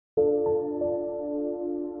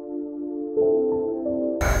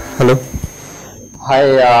Hello. Hi,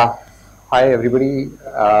 hi everybody.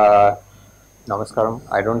 Namaskaram.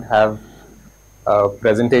 I don't have a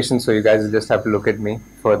presentation, so you guys just have to look at me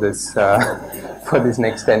for this for these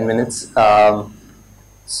next 10 minutes.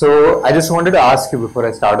 So I just wanted to ask you before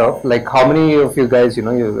I start off, like, how many of you guys,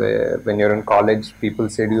 when you're in college, people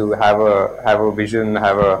say, do you have a vision,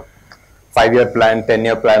 have a 5-year plan,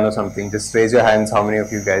 10-year plan, or something? Just raise your hands. How many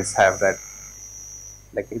of you guys have that?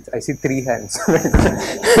 Like, I see 3 hands.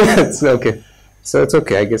 It's okay. So it's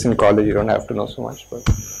okay. I guess in college you don't have to know so much. But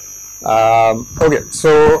okay.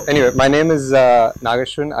 So anyway, my name is Nag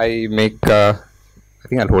Ashwin. I make. I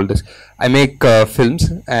think I'll hold this. I make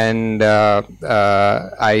films, and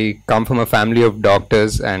I come from a family of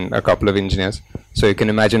doctors and a couple of engineers. So you can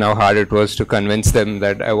imagine how hard it was to convince them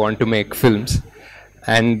that I want to make films.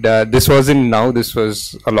 And this wasn't now, this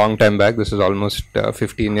was a long time back. This was almost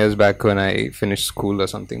 15 years back when I finished school or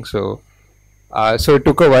something. So so it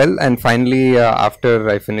took a while, and finally after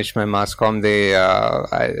I finished my mass comm,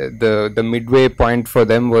 the midway point for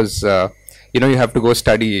them was, you have to go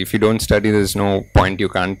study. If you don't study, there's no point. You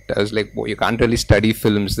can't. I was like, you can't really study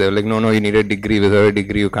films. They were like, no, you need a degree. Without a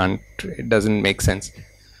degree, you can't. It doesn't make sense.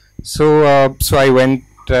 So so I went.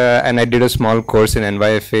 And I did a small course in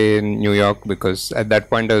NYFA in New York, because at that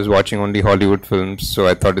point I was watching only Hollywood films. So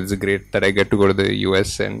I thought it's great that I get to go to the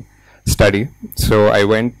US and study. So I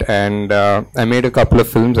went and I made a couple of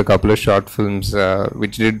films, a couple of short films,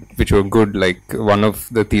 which were good. Like one of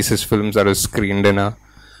the thesis films that was screened in a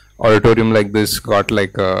auditorium like this got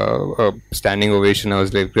like a standing ovation. I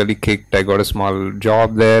was like really kicked. I got a small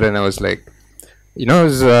job there, and I was like, it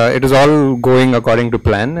was all going according to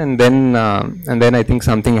plan, and then I think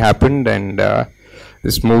something happened, and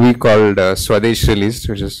this movie called Swadesh released,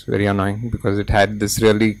 which is very annoying because it had this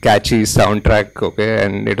really catchy soundtrack, okay,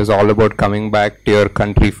 and it was all about coming back to your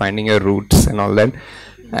country, finding your roots and all that,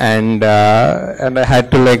 and I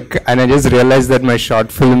had to and I just realized that my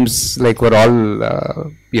short films were all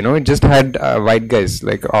it just had white guys,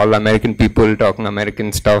 like all American people talking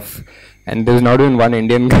American stuff, and there's not even one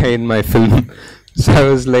Indian guy in my film. So I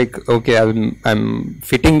was like, okay, I'm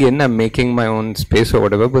fitting in, I'm making my own space or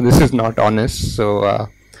whatever, but this is not honest. So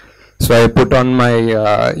so I put on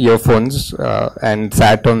my earphones and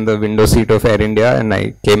sat on the window seat of Air India, and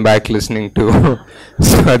I came back listening to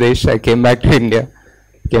Swadesh. I came back to India,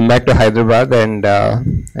 came back to Hyderabad, and I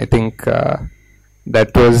think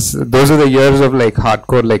those are the years of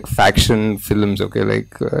hardcore faction films, okay, they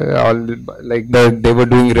were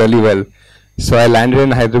doing really well. So I landed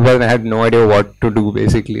in Hyderabad and I had no idea what to do,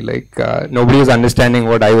 basically. Nobody was understanding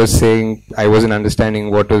what I was saying. I wasn't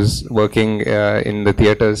understanding what was working in the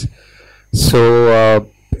theaters. So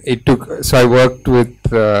so I worked with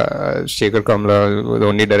Sekhar Kammula, the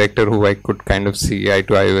only director who I could kind of see eye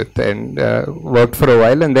to eye with, and worked for a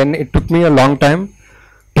while. And then it took me a long time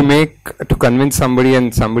to convince somebody,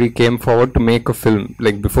 and somebody came forward to make a film.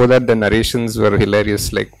 Like before that, the narrations were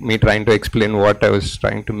hilarious, like me trying to explain what I was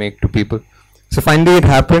trying to make to people. So finally it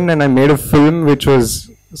happened, and I made a film which was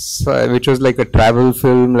like a travel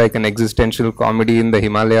film, like an existential comedy in the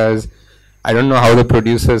Himalayas. I don't know how the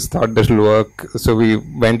producers thought this would work. So we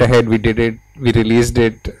went ahead, we did it, we released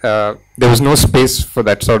it. There was no space for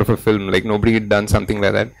that sort of a film. Like nobody had done something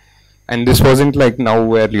like that. And this wasn't like now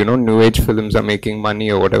where, new age films are making money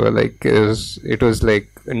or whatever. Like it was like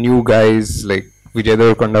new guys, like Vijay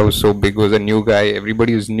Deverakonda was so big, was a new guy.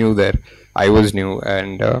 Everybody was new there. I was new.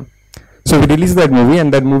 And so we released that movie,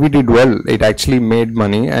 and that movie did well. It actually made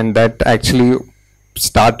money, and that actually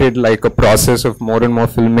started like a process of more and more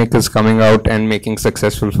filmmakers coming out and making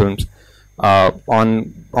successful films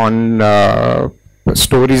on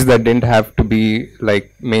stories that didn't have to be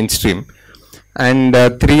like mainstream. And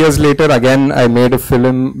 3 years later, again, I made a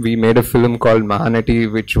film. We made a film called Mahanati,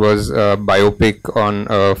 which was a biopic on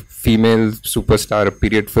a female superstar, a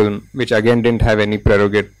period film, which again didn't have any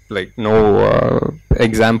prerogative, like no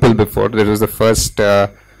example before. This was the first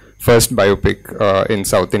biopic in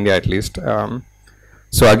South India, at least.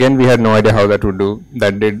 So again, we had no idea how that would do.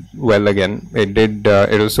 That did well again. It did.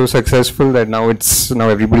 It was so successful that now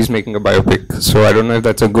everybody's making a biopic. So I don't know if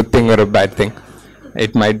that's a good thing or a bad thing.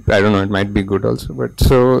 It might, I don't know, it might be good also, but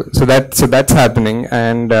so that's happening.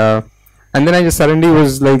 And then I just suddenly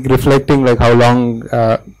was like reflecting, like how long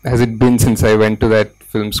has it been since I went to that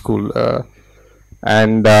film school,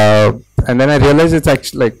 and then I realized it's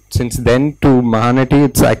actually, like, since then to Mahanati,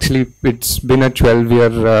 it's been a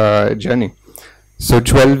 12-year journey. So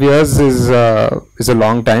 12 years is a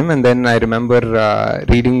long time. And then I remember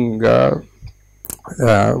reading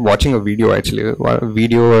watching a video,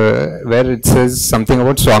 where it says something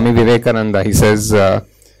about Swami Vivekananda. He says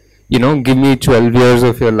give me 12 years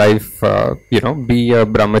of your life, be a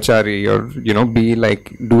brahmachari, or, be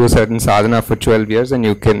like, do a certain sadhana for 12 years and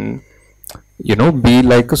you can, be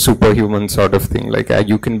like a superhuman sort of thing. Like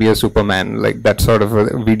you can be a Superman, like that sort of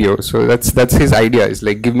a video. So that's his idea, is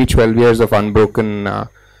like, give me 12 years of unbroken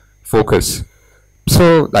focus.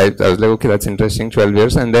 So I was like, okay, that's interesting, 12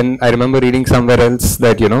 years. And then I remember reading somewhere else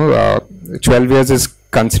that, 12 years is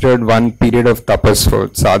considered one period of tapas for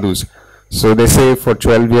sadhus. So they say for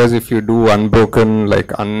 12 years, if you do unbroken,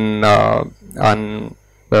 like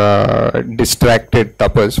distracted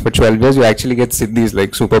tapas for 12 years, you actually get siddhis,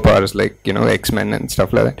 like superpowers, like, X-Men and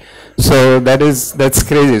stuff like that. So that's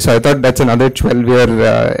crazy. So I thought that's another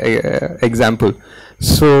 12-year example.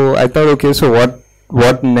 So I thought, okay, so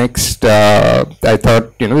what next? I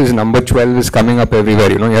thought, this number 12 is coming up everywhere.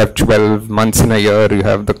 You have 12 months in a year. You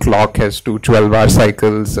have the clock has two 12-hour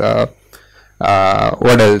cycles.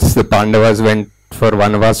 What else? The Pandavas went for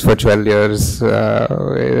Vanavas for 12 years.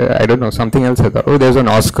 I don't know, something else I thought. Oh, there's an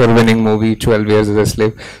Oscar-winning movie, 12 Years as a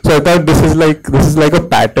Slave. So I thought this is like a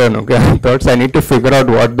pattern. Okay, I thought I need to figure out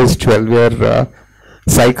what this 12-year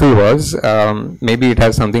cycle was. Maybe it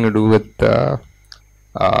has something to do with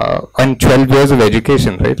and 12 years of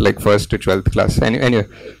education, right? Like 1st to 12th class. Anyway,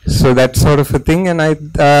 so that sort of a thing. And I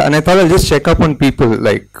thought I'll just check up on people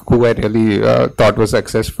like who I really thought was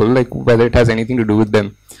successful, like whether it has anything to do with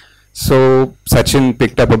them. So Sachin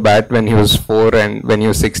picked up a bat when he was 4, and when he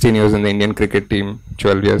was 16, he was in the Indian cricket team,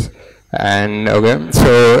 12 years. And okay,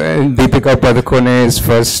 so Deepika Padukone's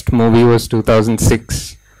first movie was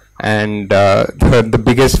 2006. And the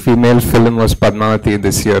biggest female film was Padmavati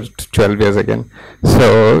this year, 12 years again.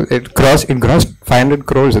 So it grossed 500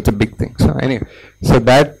 crores. It's a big thing. So anyway, so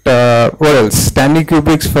that what else? Stanley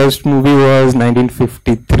Kubrick's first movie was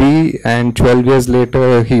 1953, and 12 years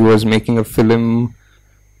later he was making a film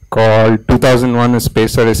called 2001: A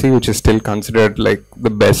Space Odyssey, which is still considered like the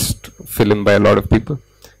best film by a lot of people.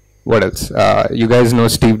 What else? You guys know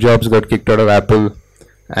Steve Jobs got kicked out of Apple.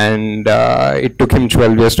 And it took him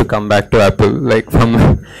 12 years to come back to Apple. Like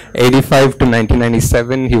from 85 to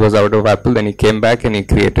 1997, he was out of Apple. Then he came back and he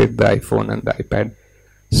created the iPhone and the iPad.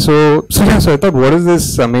 So I thought, what is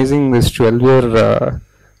this amazing, this 12-year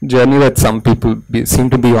journey that some people seem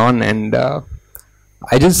to be on? And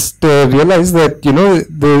I just realized that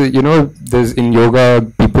there's in yoga,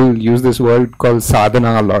 people use this word called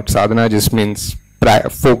sadhana a lot. Sadhana just means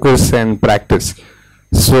focus and practice.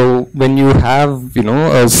 So when you have,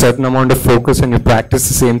 a certain amount of focus and you practice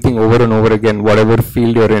the same thing over and over again, whatever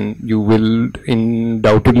field you're in, you will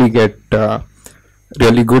undoubtedly get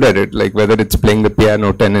really good at it, like whether it's playing the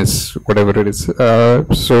piano, tennis, whatever it is.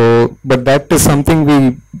 But that is something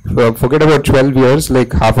we forget about 12 years,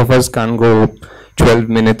 like half of us can't go 12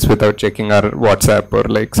 minutes without checking our WhatsApp or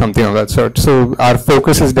like something of that sort. So our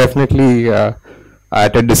focus is definitely at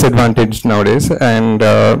a disadvantage nowadays. And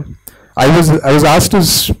I was asked to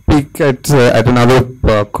speak at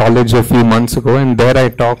another college a few months ago, and there I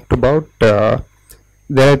talked about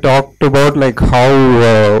like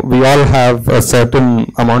how we all have a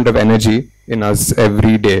certain amount of energy in us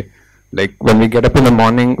every day. Like when we get up in the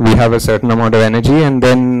morning, we have a certain amount of energy, and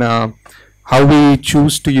then how we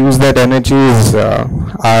choose to use that energy is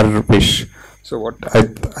our wish. So what I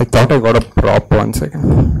thought I got a prop. 1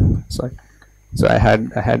 second. Sorry. So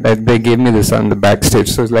they gave me this on the backstage.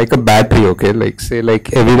 So it's like a battery, okay? Like say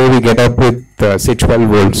like every day we get up with say 12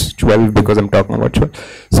 volts, 12 because I'm talking about 12.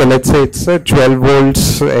 So let's say it's 12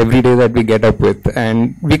 volts every day that we get up with,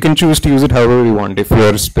 and we can choose to use it however we want. If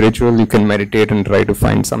you're spiritual, you can meditate and try to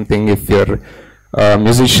find something. If you're a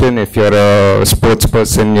musician, if you're a sports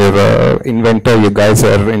person, you're an inventor, you guys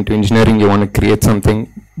are into engineering, you want to create something,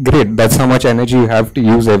 great. That's how much energy you have to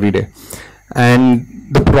use every day. And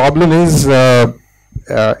the problem is, we're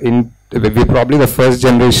probably the first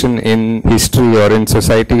generation in history or in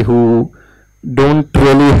society who don't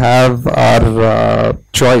really have our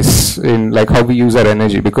choice in like how we use our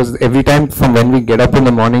energy, because every time from when we get up in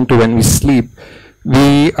the morning to when we sleep,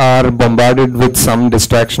 we are bombarded with some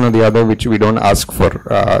distraction or the other which we don't ask for,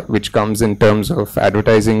 which comes in terms of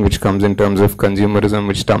advertising, which comes in terms of consumerism,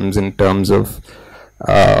 which comes in terms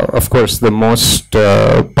of course, the most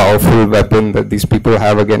powerful weapon that these people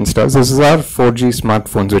have against us is our 4G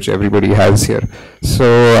smartphones, which everybody has here.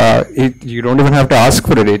 So you don't even have to ask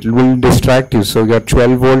for it. It will distract you. So your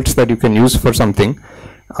 12 volts that you can use for something,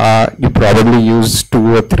 you probably use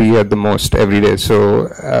 2 or 3 at the most every day. So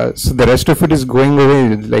the rest of it is going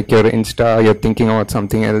away. Like your Insta, you're thinking about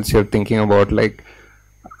something else. You're thinking about like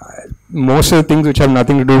most of the things which have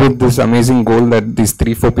nothing to do with this amazing goal that these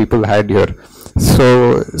 3-4 people had here.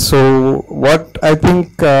 So what I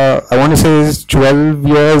think I want to say is 12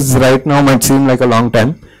 years right now might seem like a long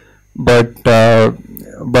time, but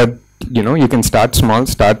you know, you can start small.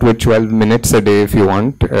 Start with 12 minutes a day if you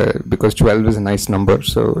want, because 12 is a nice number.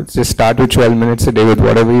 So just start with 12 minutes a day with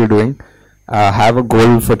whatever you're doing. Have a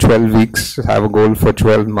goal for 12 weeks. Have a goal for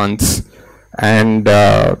 12 months, and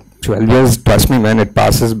 12 years, trust me, man, it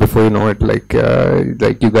passes before you know it. Like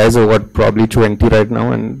you guys are what, probably 20 right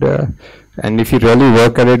now, and if you really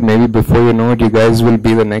work at it, maybe before you know it, you guys will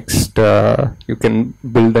be the next. You can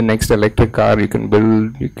build the next electric car. You can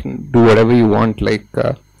do whatever you want.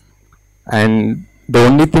 And the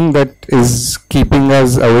only thing that is keeping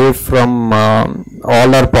us away from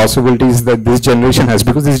all our possibilities that this generation has,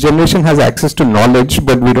 because this generation has access to knowledge,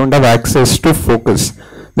 but we don't have access to focus.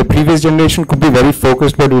 The previous generation could be very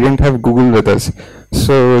focused, but we didn't have Google with us.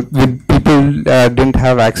 So people didn't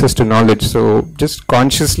have access to knowledge. So just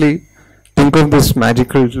consciously think of this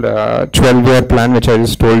magical 12-year plan which I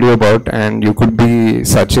just told you about, and you could be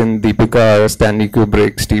Sachin, Deepika, Stanley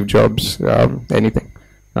Kubrick, Steve Jobs, anything.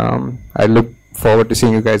 I look forward to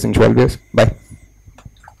seeing you guys in 12 years. Bye.